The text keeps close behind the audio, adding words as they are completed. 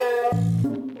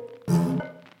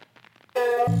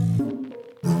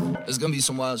gonna be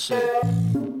some wild shit.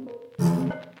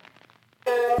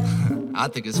 I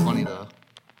think it's funny though.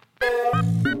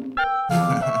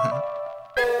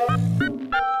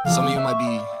 Some of you might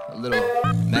be a little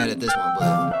mad at this one,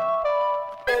 but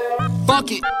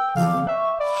fuck it.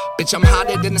 Bitch, I'm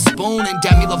hotter than a spoon in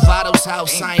Demi Lovato's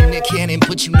house. I ain't Nick Cannon,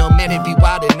 but you know Manic be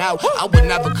wildin' out. I would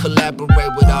never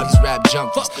collaborate with all these rap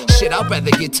junkies. Shit, I'd rather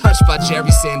get touched by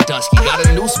Jerry Sandusky. Got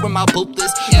a noose with my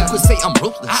bootless, you could say I'm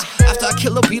ruthless. After I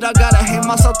kill a beat, I gotta hand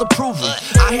myself to prove it.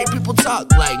 I hear people talk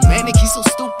like, Manic, he's so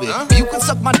stupid. You can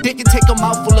suck my dick and take a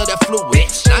mouthful of that fluid.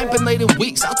 I ain't been laid in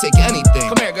weeks, I'll take anything.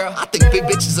 Come here, girl. I think big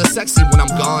bitches are sexy when I'm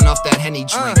gone off that Henny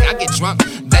drink. I get drunk,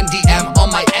 then DM all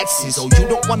my exes. Oh, you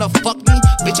don't wanna fuck me?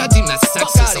 Bitch, I deem that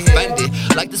sexist, offended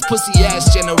like this pussy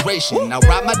ass generation. Now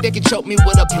ride my dick and choke me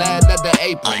with a plaid leather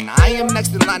apron. I am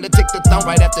next in line to take the throne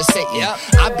right after Satan.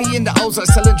 I be in the Ozark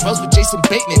selling drugs with Jason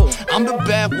Bateman. I'm the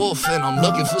bad wolf and I'm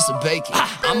looking for some bacon.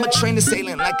 I'm a trained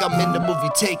assailant like I'm in the movie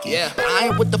Taken. But I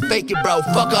ain't with the faking, bro.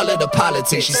 Fuck all of the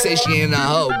politics. She say she ain't a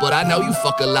hoe, but I know you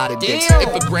fuck a lot of dicks.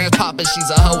 If a grand's poppin', she's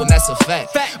a hoe and that's a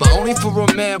fact. But only for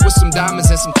a man with some diamonds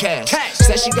and some cash.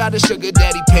 Said she got a sugar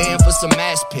daddy paying for some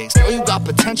ass pics. Girl, you got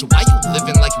potential. Why you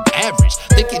living like you average?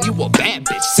 Thinking you a bad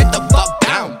bitch. Sit the fuck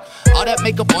down. All that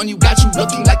makeup on you got you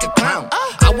looking like a clown.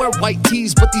 I wear white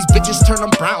tees, but these bitches turn them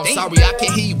brown. Sorry, I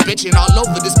can hear you bitching all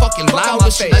over this fucking loud.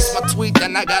 If she likes my tweet,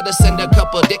 then I gotta send a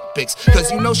couple dick pics.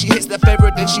 Cause you know she hits the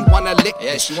favorite, then she wanna lick.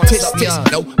 She wanna tis.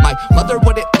 No, my mother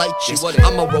wouldn't like this.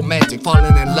 I'm a romantic,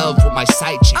 falling in love with my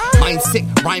side chick. Mind sick,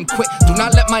 rhyme quick, do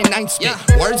not let my nine spit.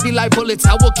 Words be like bullets,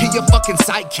 I will kill your fucking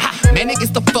sidekick. Manic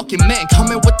is the fucking man,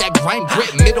 coming with that grind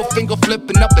grit. Middle finger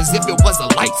flipping up as if it was a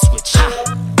light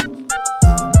switch.